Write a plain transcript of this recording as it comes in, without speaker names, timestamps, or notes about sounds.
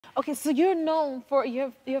Okay, so you're known for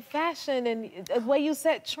your fashion and the way you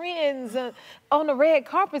set trends on the red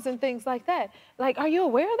carpets and things like that. Like, are you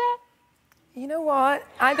aware of that? You know what?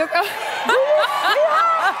 I don't.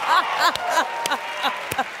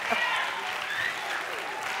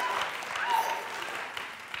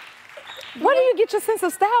 Where do you get your sense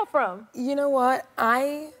of style from? You know what?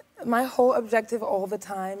 My whole objective all the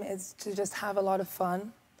time is to just have a lot of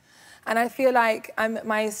fun. And I feel like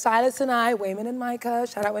my stylist and I, Wayman and Micah,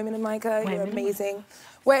 shout out Wayman and Micah, you're amazing.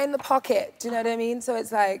 We're in the pocket, do you know what I mean? So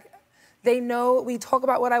it's like, they know, we talk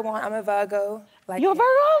about what I want. I'm a Virgo. Like, You're a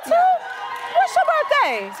Virgo too? Yeah. What's your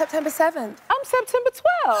birthday? September 7th. I'm September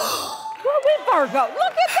 12th. Well, we Virgo.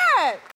 Look at that.